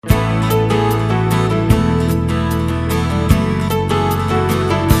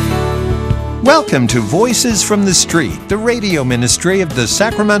Welcome to Voices from the Street, the radio ministry of the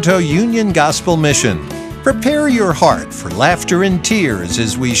Sacramento Union Gospel Mission. Prepare your heart for laughter and tears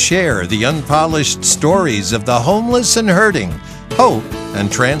as we share the unpolished stories of the homeless and hurting, hope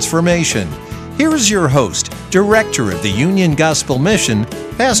and transformation. Here's your host, Director of the Union Gospel Mission,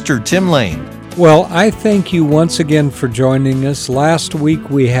 Pastor Tim Blain. Well, I thank you once again for joining us. Last week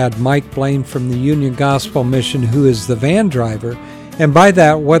we had Mike Blain from the Union Gospel Mission, who is the van driver. And by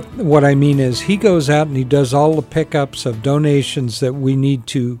that, what I mean is he goes out and he does all the pickups of donations that we need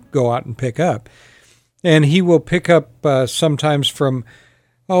to go out and pick up. And he will pick up sometimes from,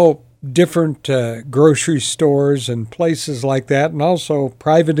 different grocery stores and places like that, and also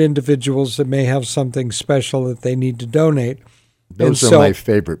private individuals that may have something special that they need to donate. Those are my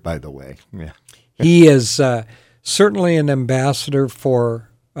favorite, by the way. Yeah. He is certainly an ambassador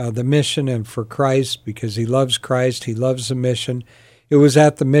for the mission and for Christ, because he loves Christ, he loves the mission. It was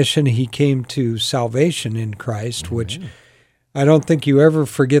at the mission he came to salvation in Christ, which I don't think you ever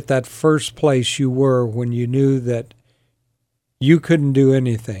forget that first place you were when you knew that you couldn't do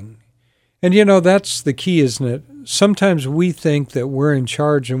anything. And that's the key, isn't it? Sometimes we think that we're in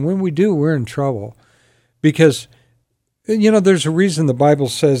charge, and when we do, we're in trouble. Because, there's a reason the Bible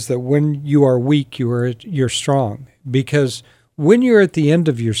says that when you are weak, you're strong. Because when you're at the end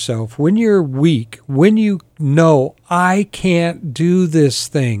of yourself, when you're weak, when you know, I can't do this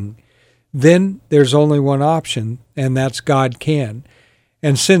thing, then there's only one option, and that's God can.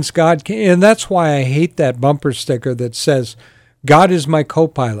 And since God can, and that's why I hate that bumper sticker that says, God is my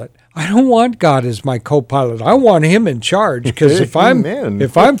co-pilot. I don't want God as my co-pilot. I want him in charge, because if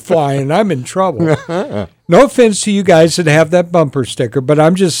I'm flying, I'm in trouble. No offense to you guys that have that bumper sticker, but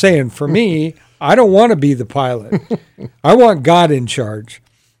I'm just saying, for me, I don't want to be the pilot. I want God in charge.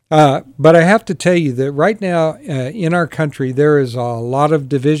 But I have to tell you that right now in our country, there is a lot of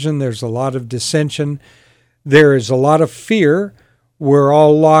division. There's a lot of dissension. There is a lot of fear. We're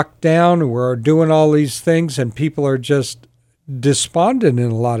all locked down. We're doing all these things, and people are just despondent in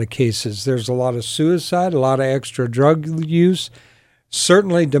a lot of cases. There's a lot of suicide, a lot of extra drug use.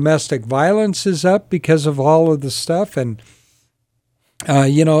 Certainly domestic violence is up because of all of the stuff. And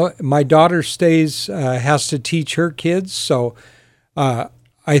my daughter has to teach her kids, so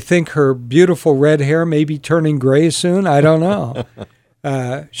I think her beautiful red hair may be turning gray soon. I don't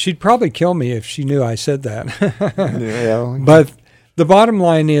know. She'd probably kill me if she knew I said that. Yeah. But the bottom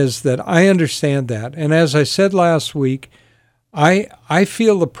line is that I understand that. And as I said last week, I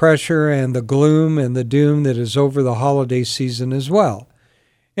feel the pressure and the gloom and the doom that is over the holiday season as well.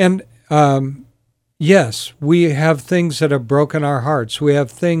 And yes, we have things that have broken our hearts. We have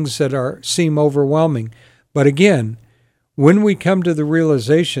things that seem overwhelming. But again, when we come to the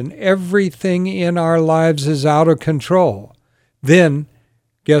realization everything in our lives is out of control, then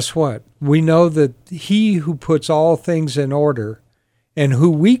guess what? We know that he who puts all things in order and who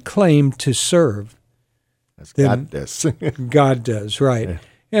we claim to serve, God does. God does, right. Yeah.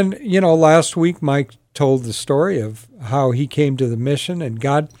 And, last week Mike told the story of how he came to the mission, and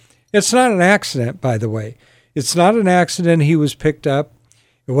God, it's not an accident, by the way. It's not an accident he was picked up.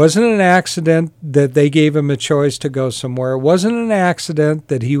 It wasn't an accident that they gave him a choice to go somewhere. It wasn't an accident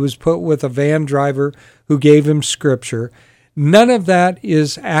that he was put with a van driver who gave him scripture. None of that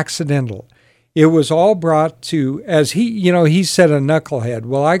is accidental. It was all brought to, as he said, a knucklehead.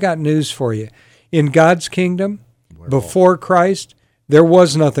 Well, I got news for you. In God's kingdom, before Christ, there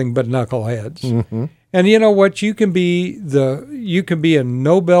was nothing but knuckleheads. Mm-hmm. And you know what? You can be a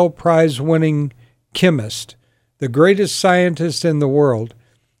Nobel Prize winning chemist, the greatest scientist in the world.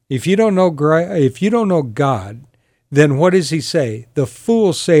 If you don't know God, then what does he say? The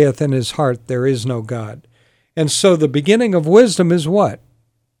fool saith in his heart, there is no God. And so the beginning of wisdom is what?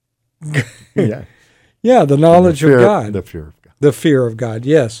 Yeah. Yeah, the knowledge of God. The fear of God. The fear of God,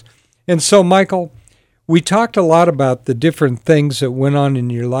 yes. And so, Michael, we talked a lot about the different things that went on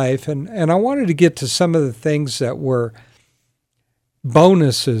in your life, and I wanted to get to some of the things that were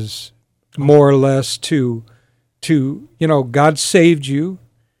bonuses, more or less, to God saved you,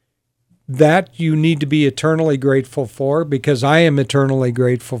 that you need to be eternally grateful for, because I am eternally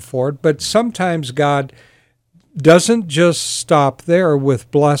grateful for it. But sometimes God doesn't just stop there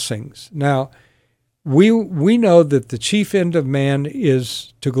with blessings. Now, we know that the chief end of man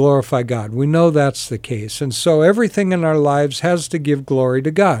is to glorify God. We know that's the case. And so everything in our lives has to give glory to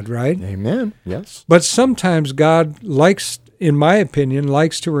God, right? Amen. Yes. But sometimes God in my opinion,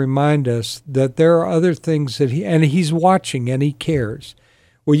 likes to remind us that there are other things that he's watching and he cares.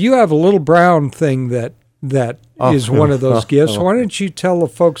 Well, you have a little brown thing that is one of those gifts. Why don't you tell the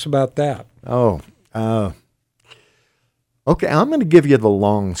folks about that? Okay, I'm going to give you the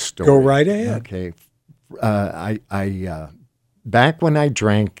long story. Go right ahead. Okay. I back when I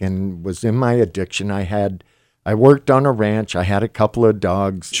drank and was in my addiction, I worked on a ranch. I had a couple of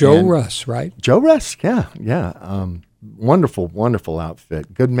dogs. Joe Russ, right? Joe Russ, yeah. Wonderful, wonderful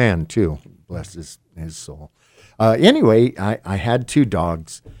outfit. Good man, too. Bless his soul. Anyway, I had 2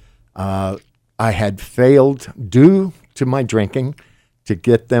 dogs. I had failed, due to my drinking, to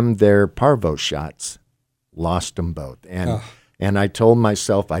get them their parvo shots. Lost them both. And I told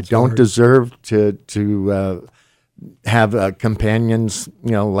myself I don't deserve to have companions,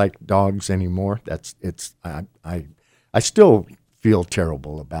 like dogs anymore. I still feel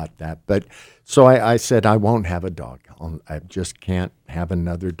terrible about that. But so I said I won't have a dog. I just can't have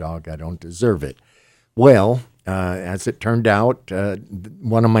another dog. I don't deserve it. Well, as it turned out,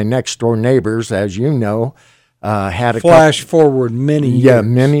 one of my next door neighbors, as you know, had a flash forward many years. Yeah,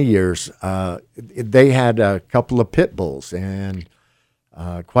 many years. They had a couple of pit bulls, and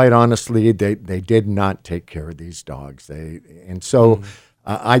quite honestly, they did not take care of these dogs.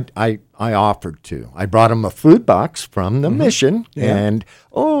 I offered to. I brought them a food box from the mission, and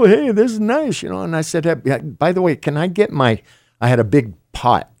hey, this is nice, And I said, hey, by the way, can I get I had a big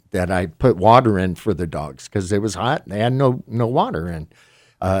pot that I put water in for the dogs because it was hot. They had no water in.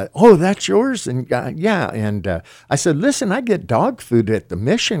 That's yours? And yeah. And I said, listen, I get dog food at the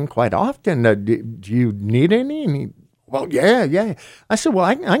mission quite often. Do you need any? And well, yeah. I said, well,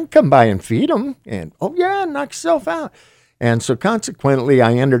 I can come by and feed them. And, knock yourself out. And so consequently,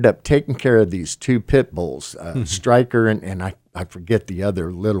 I ended up taking care of these 2 pit bulls, Striker and I forget the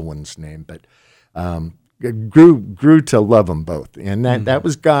other little one's name, but grew to love them both. And that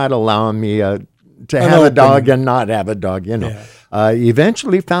was God allowing me to have a dog and not have a dog, Yeah.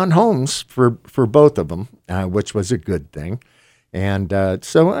 Eventually found homes for both of them, which was a good thing. And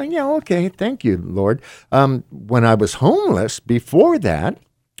okay, thank you, Lord. When I was homeless before that,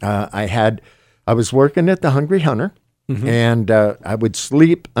 I was working at the Hungry Hunter, and I would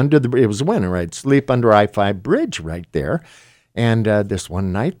sleep it was winter, I'd sleep under I-5 bridge right there. And this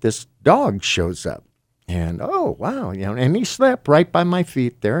one night, this dog shows up. And, oh, wow, and he slept right by my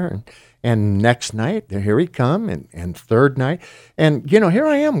feet there. And next night, here he come, and third night. And, here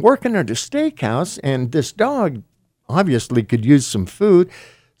I am working at a steakhouse, and this dog obviously could use some food.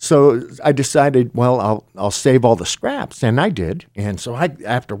 So I decided, well, I'll save all the scraps, and I did. And so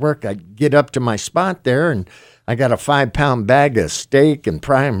after work, I get up to my spot there, and I got a 5-pound bag of steak and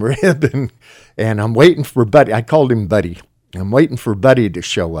prime rib, and I'm waiting for Buddy. I called him Buddy. I'm waiting for Buddy to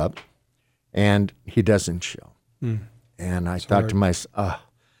show up, and he doesn't show. And I thought to myself,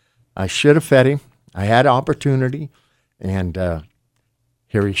 I should have fed him. I had opportunity, and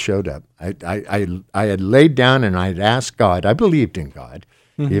here he showed up. I had laid down and I'd asked God. I believed in God,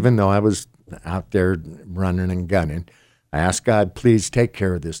 even though I was out there running and gunning. I asked God, please take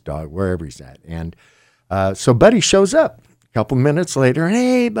care of this dog wherever he's at. And so Buddy shows up a couple minutes later, and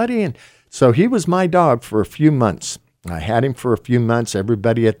hey, Buddy. And so he was my dog for a few months. I had him for a few months.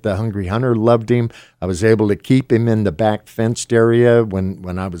 Everybody at the Hungry Hunter loved him. I was able to keep him in the back fenced area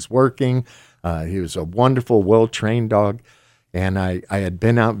when I was working. He was a wonderful, well-trained dog. And I had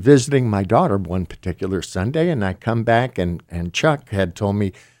been out visiting my daughter one particular Sunday, and I come back, and Chuck had told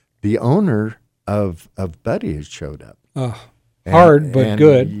me the owner of Buddy had showed up. Hard, but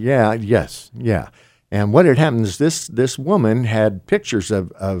good. Yeah. And what had happened is this woman had pictures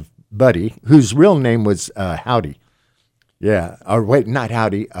of Buddy, whose real name was Howdy. Yeah. Or wait, not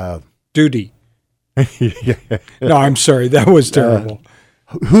Howdy. Duty. No, I'm sorry. That was terrible.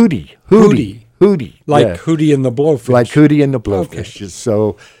 Hootie. Like yeah. Hootie and the Blowfish. Like Hootie and the Blowfish. Okay.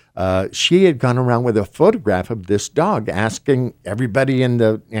 So she had gone around with a photograph of this dog, asking everybody and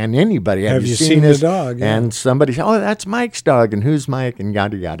anybody, have you seen this the dog? Yeah. And somebody said, oh, that's Mike's dog, and who's Mike, and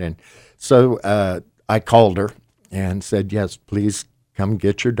yada, yada. And so I called her and said, yes, please come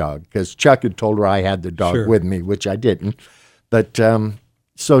get your dog, because Chuck had told her I had the dog with me, which I didn't. But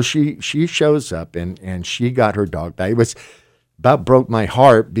so she shows up, and she got her dog back. It was about broke my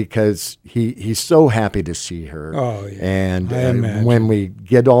heart because he's so happy to see her. Oh, yeah. And when we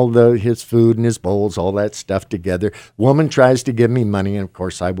get all his food and his bowls, all that stuff together, woman tries to give me money, and of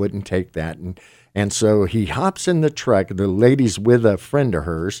course I wouldn't take that. And so he hops in the truck. The lady's with a friend of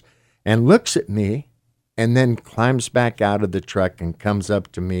hers and looks at me, and then climbs back out of the truck and comes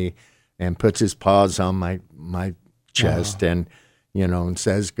up to me and puts his paws on my chest and and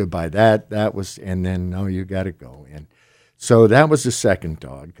says goodbye. That was, and then, no, you got to go. And so that was the second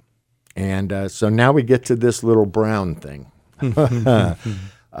dog. And so now we get to this little brown thing.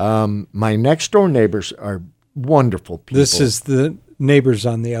 My next door neighbors are wonderful people. This is the neighbors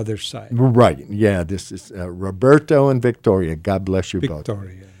on the other side. Right. Yeah, this is Roberto and Victoria. God bless you both.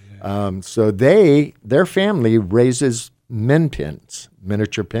 Victoria. Yeah. So their family raises min pins,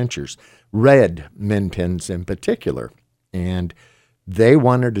 miniature pinchers, red min pins in particular. And they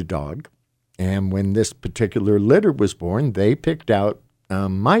wanted a dog. And when this particular litter was born, they picked out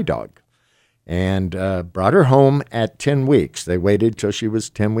my dog and brought her home at 10 weeks. They waited till she was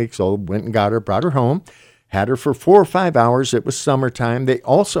 10 weeks old, went and got her, brought her home, had her for 4 or 5 hours. It was summertime. They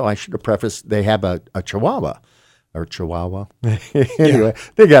also, I should have prefaced, they have a Chihuahua. Or Chihuahua. Anyway,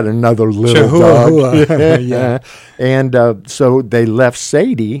 they got another little dog. Yeah. And so they left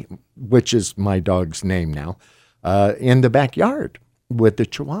Sadie, which is my dog's name now, in the backyard with the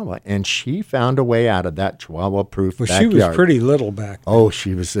Chihuahua. And she found a way out of that Chihuahua-proof backyard. She was pretty little back then. Oh,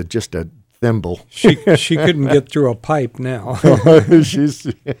 she was just a thimble. She couldn't get through a pipe now. She's.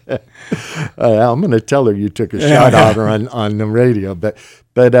 I'm going to tell her you took a shot at her on the radio. But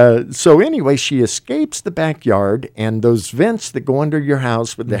so anyway, she escapes the backyard, and those vents that go under your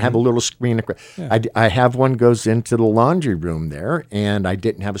house, but they have a little screen. Yeah. I have one goes into the laundry room there, and I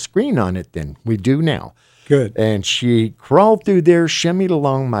didn't have a screen on it then. We do now. Good. And she crawled through there, shimmied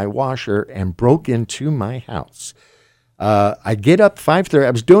along my washer, and broke into my house. I get up 5:30.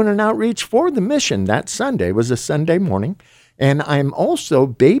 I was doing an outreach for the mission that Sunday. It was a Sunday morning. And I'm also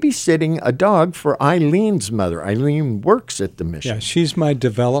babysitting a dog for Eileen's mother. Eileen works at the mission. Yeah, she's my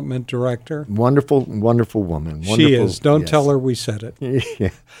development director. Wonderful, wonderful woman. Wonderful, she is. Don't yes. tell her we said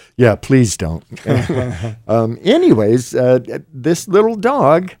it. Yeah, please don't. Anyways, this little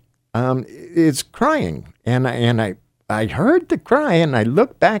dog is crying. And I heard the cry, and I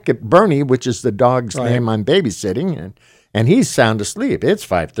looked back at Bernie, which is the dog's name I'm babysitting, and he's sound asleep. It's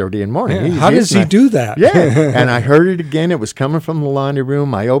 5:30 in the morning. Yeah. How does he do that? Yeah, and I heard it again. It was coming from the laundry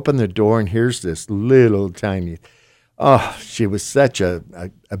room. I opened the door, and here's this little tiny, she was such a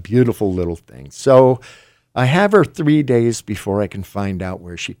beautiful little thing. So I have her 3 days before I can find out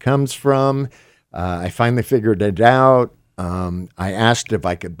where she comes from. I finally figured it out. I asked if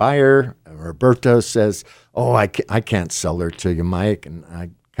I could buy her. Roberto says, I can't sell her to you, Mike. And I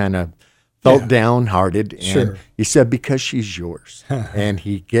kind of felt downhearted. And sure. He said, because she's yours. And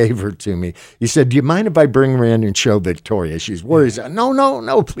he gave her to me. He said, do you mind if I bring her in and show Victoria? She's worried. He said,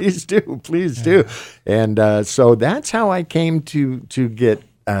 no, please do. And so that's how I came to get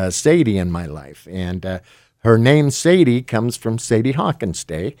Sadie in my life. And her name, Sadie, comes from Sadie Hawkins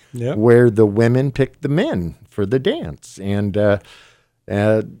Day, where the women pick the men for the dance. And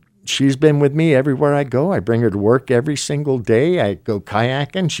she's been with me everywhere I go. I bring her to work every single day. I go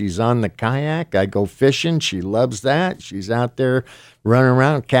kayaking. She's on the kayak. I go fishing. She loves that. She's out there running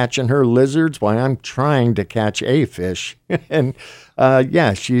around catching her lizards while I'm trying to catch a fish. And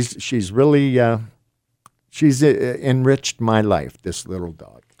she's really she's enriched my life, this little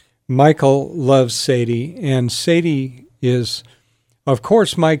dog. Michael loves Sadie, and Sadie is, of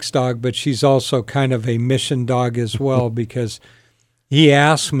course, Mike's dog, but she's also kind of a mission dog as well, because he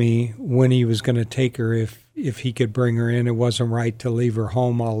asked me when he was going to take her if he could bring her in. It wasn't right to leave her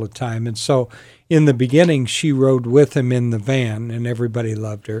home all the time. And so in the beginning, she rode with him in the van, and everybody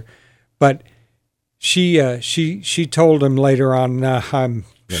loved her. But she told him later on,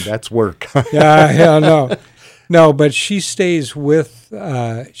 that's work. No, but she stays with,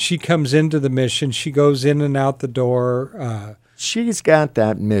 she comes into the mission. She goes in and out the door. She's got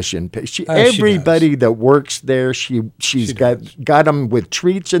that mission. Everybody that works there, she's got them with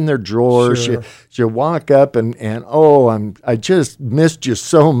treats in their drawers. Sure. She'll walk up and I just missed you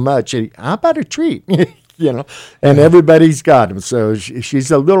so much. How about a treat? And everybody's got them. So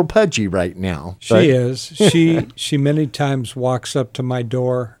she's a little pudgy right now. She is. She many times walks up to my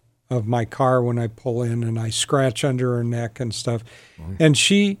door of my car when I pull in, and I scratch under her neck and stuff. Mm-hmm. And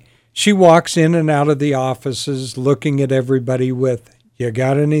she walks in and out of the offices looking at everybody with, you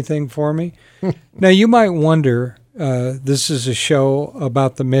got anything for me? Now, you might wonder, this is a show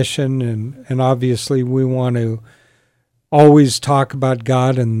about the mission, and obviously we want to always talk about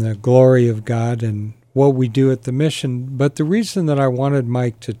God and the glory of God and what we do at the mission. But the reason that I wanted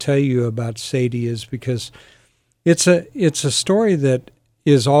Mike to tell you about Sadie is because it's a story that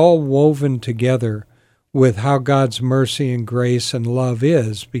is all woven together with how God's mercy and grace and love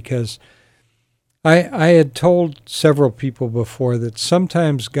is, because I had told several people before that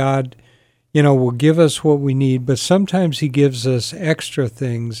sometimes God, will give us what we need, but sometimes he gives us extra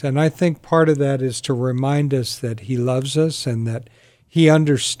things. And I think part of that is to remind us that he loves us and that he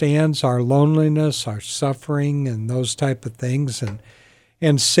understands our loneliness, our suffering, and those type of things.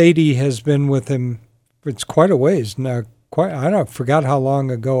 And Sadie has been with him, it's quite a ways now, forgot how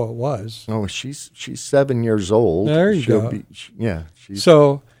long ago it was. Oh, she's 7 years old. There you go.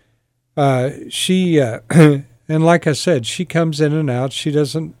 So she and like I said, she comes in and out. She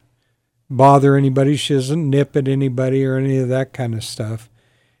doesn't bother anybody. She doesn't nip at anybody or any of that kind of stuff.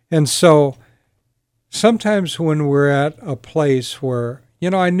 And so sometimes when we're at a place where,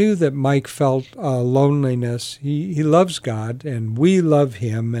 I knew that Mike felt loneliness. He loves God, and we love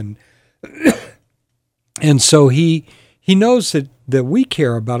him, and and so he knows that we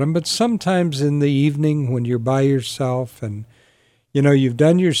care about him. But sometimes in the evening when you're by yourself and you've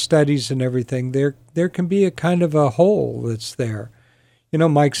done your studies and everything, there can be a kind of a hole that's there.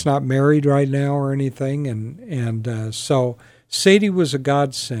 Mike's not married right now or anything, and so Sadie was a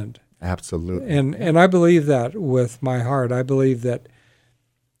godsend. Absolutely. And I believe that with my heart. I believe that,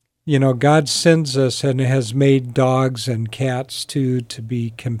 God sends us and has made dogs and cats too to be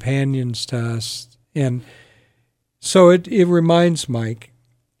companions to us. And so it reminds Mike.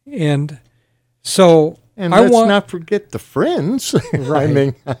 And so And let's not forget the friends. Right. I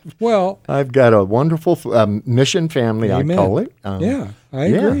mean, I've got a wonderful mission family, amen. I call it. I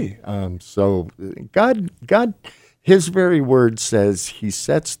agree. So God, his very word says he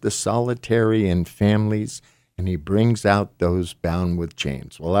sets the solitary in families and he brings out those bound with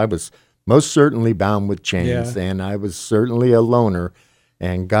chains. Well, I was most certainly bound with chains, and I was certainly a loner.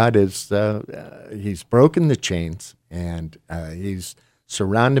 And God is, he's broken the chains, and he's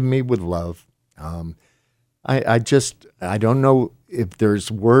surrounded me with love. I don't know if there's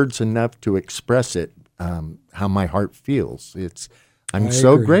words enough to express it, how my heart feels. I'm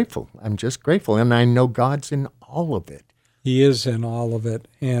so grateful. I'm just grateful. And I know God's in all of it. He is in all of it.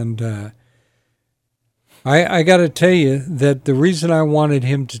 And I got to tell you that the reason I wanted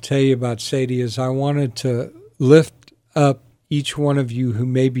him to tell you about Sadie is I wanted to lift up each one of you who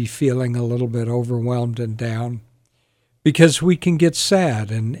may be feeling a little bit overwhelmed and down, because we can get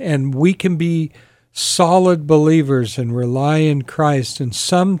sad and we can be solid believers and rely in Christ, and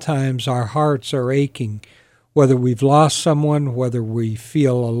sometimes our hearts are aching, whether we've lost someone, whether we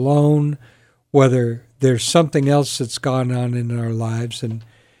feel alone, whether there's something else that's gone on in our lives.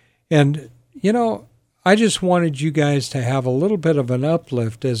 And I just wanted you guys to have a little bit of an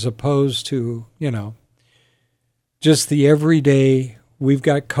uplift as opposed to, just the everyday, we've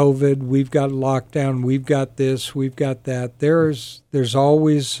got COVID, we've got lockdown, we've got this, we've got that. There's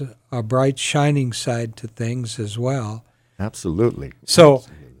always a bright, shining side to things as well. Absolutely. So,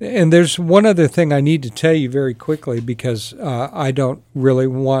 and there's one other thing I need to tell you very quickly, because I don't really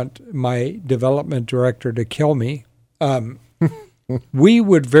want my development director to kill me. We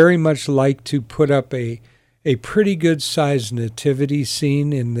would very much like to put up a pretty good-sized nativity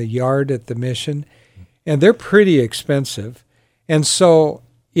scene in the yard at the mission, and they're pretty expensive. And so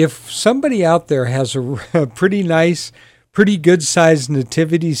if somebody out there has a pretty nice, pretty good-sized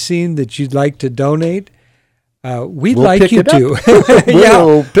nativity scene that you'd like to donate, we'd like you to.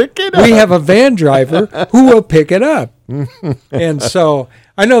 We'll pick it up. We have a van driver who will pick it up. And so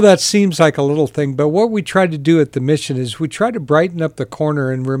I know that seems like a little thing, but what we try to do at the mission is we try to brighten up the corner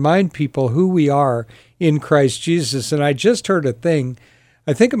and remind people who we are in Christ Jesus. And I just heard a thing,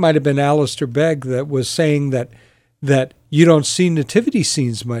 I think it might have been Alistair Begg, that was saying that you don't see nativity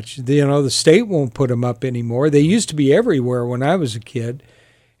scenes much. The state won't put them up anymore. They used to be everywhere when I was a kid.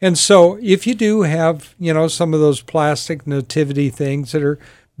 And so if you do have, some of those plastic nativity things that are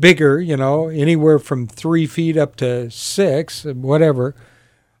bigger, anywhere from 3 feet up to 6, whatever,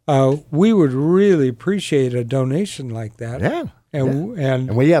 we would really appreciate a donation like that. Yeah.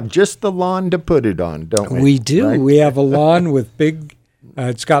 And we have just the lawn to put it on, don't we? We do. Right? We have a lawn with big,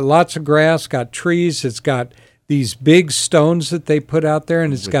 it's got lots of grass, got trees, it's got these big stones that they put out there,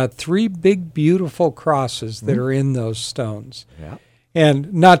 and it's got 3 big, beautiful crosses that are in those stones. Yeah.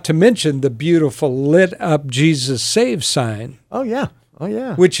 And not to mention the beautiful lit-up Jesus Saves sign. Oh, yeah. Oh,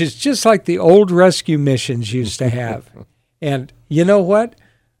 yeah. Which is just like the old rescue missions used to have. And you know what?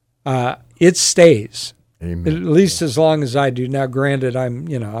 It stays. Amen. At least as long as I do. Now, granted, I'm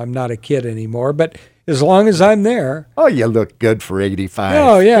not a kid anymore, but as long as I'm there. Oh, you look good for 85.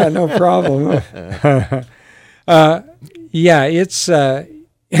 Oh, yeah, no problem. It's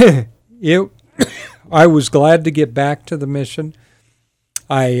I was glad to get back to the mission.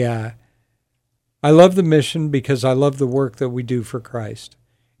 I love the mission because I love the work that we do for Christ.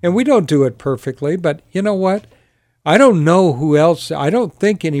 And we don't do it perfectly, but you know what? I don't know who else. I don't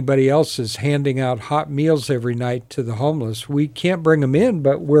think anybody else is handing out hot meals every night to the homeless. We can't bring them in,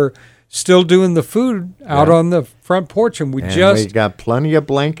 but we're still doing the food out on the front porch, and we got plenty of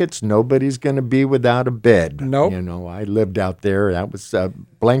blankets. Nobody's going to be without a bed. Nope. I lived out there. That was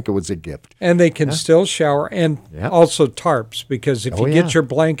blanket was a gift. And they can still shower, and also tarps, because if you get your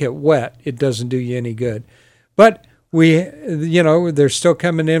blanket wet, it doesn't do you any good. But they're still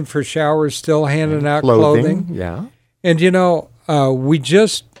coming in for showers, still handing out clothing. Yeah. And we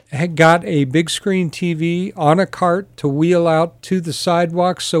just had got a big screen TV on a cart to wheel out to the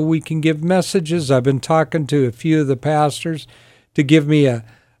sidewalk so we can give messages. I've been talking to a few of the pastors to give me a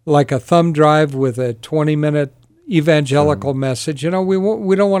thumb drive with a 20-minute evangelical message. We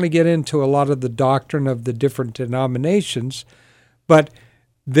don't want to get into a lot of the doctrine of the different denominations, but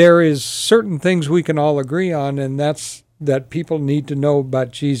there is certain things we can all agree on, and that's that people need to know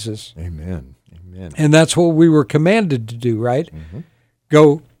about Jesus. Amen. Amen. And that's what we were commanded to do, right? Mm-hmm.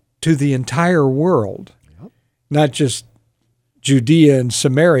 Go to the entire world, not just Judea and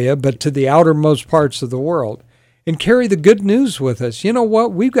Samaria, but to the outermost parts of the world, and carry the good news with us. You know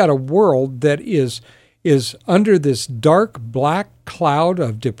what? We've got a world that is under this dark black cloud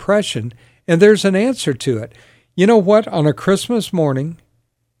of depression, and there's an answer to it. You know what? On a Christmas morning,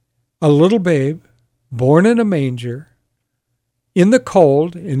 a little babe born in a manger, in the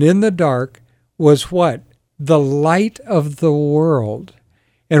cold and in the dark, was what? The light of the world.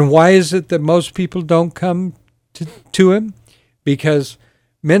 And why is it that most people don't come to him? Because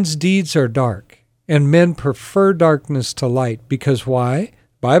men's deeds are dark, and men prefer darkness to light. Because why? The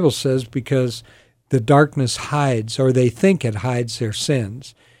Bible says because the darkness hides, or they think it hides their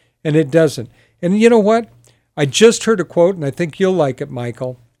sins, and it doesn't. And you know what? I just heard a quote, and I think you'll like it,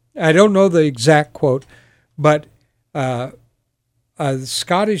 Michael. I don't know the exact quote, but there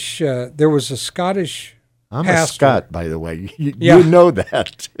was a Scottish I'm pastor. a Scot, by the way. You know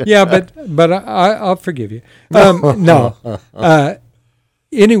that. Yeah, but I'll forgive you. No.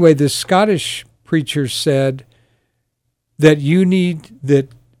 Anyway, the Scottish preacher said that you need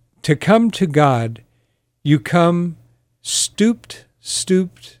that to come to God, you come stooped,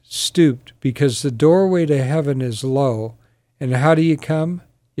 because the doorway to heaven is low. And how do you come?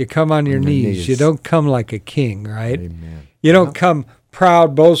 You come on your knees. You don't come like a king, right? Amen. You don't come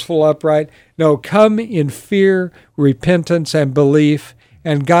proud, boastful, upright. No, come in fear, repentance, and belief.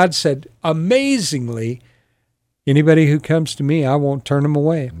 And God said, amazingly, anybody who comes to me, I won't turn them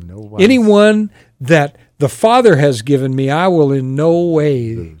away. No Anyone that the Father has given me, I will in no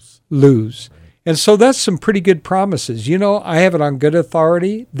way lose. And so that's some pretty good promises. I have it on good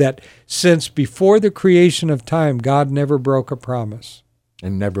authority that since before the creation of time, God never broke a promise.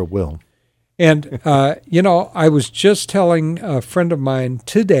 And never will. And, I was just telling a friend of mine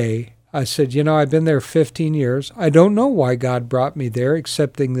today, I said, I've been there 15 years. I don't know why God brought me there,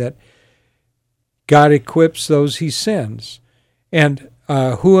 excepting that God equips those he sends. And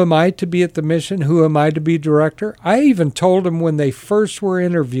who am I to be at the mission? Who am I to be director? I even told them when they first were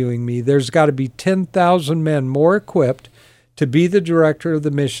interviewing me, there's got to be 10,000 men more equipped to be the director of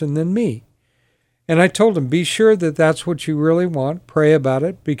the mission than me. And I told him, be sure that that's what you really want. Pray about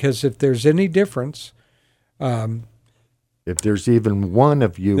it, because if there's any difference... if there's even one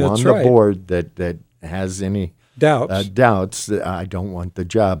of you on the board that has any doubts, I don't want the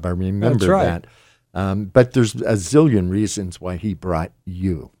job. I remember that. But there's a zillion reasons why he brought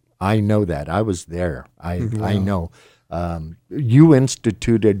you. I know that. I was there. I know. You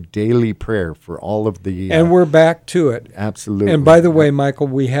instituted daily prayer for all of the... and we're back to it. Absolutely. And by the way, Michael,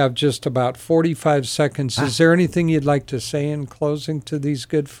 we have just about 45 seconds. Is there anything you'd like to say in closing to these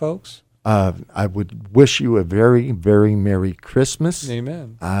good folks? I would wish you a very, very Merry Christmas.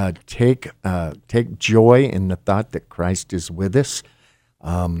 Amen. Take joy in the thought that Christ is with us.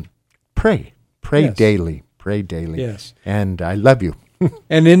 Pray daily. Pray daily. Yes. And I love you.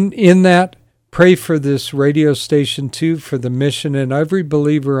 And in that, pray for this radio station, too, for the mission and every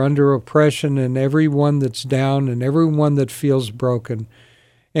believer under oppression and everyone that's down and everyone that feels broken.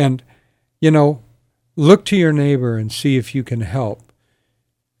 And, look to your neighbor and see if you can help.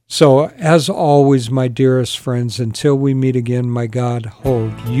 So, as always, my dearest friends, until we meet again, my God,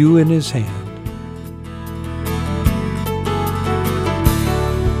 hold you in his hand.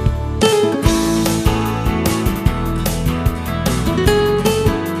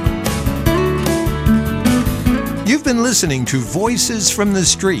 You've been listening to Voices from the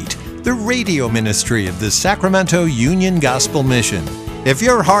Street, the radio ministry of the Sacramento Union Gospel Mission. If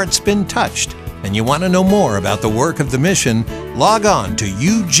your heart's been touched and you want to know more about the work of the mission, log on to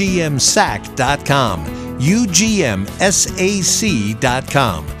ugmsac.com, ugmsac.com.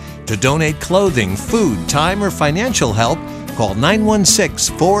 To donate clothing, food, time, or financial help, call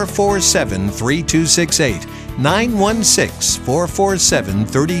 916-447-3268.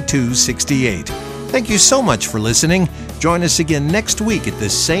 916-447-3268. Thank you so much for listening. Join us again next week at the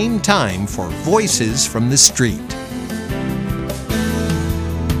same time for Voices from the Street.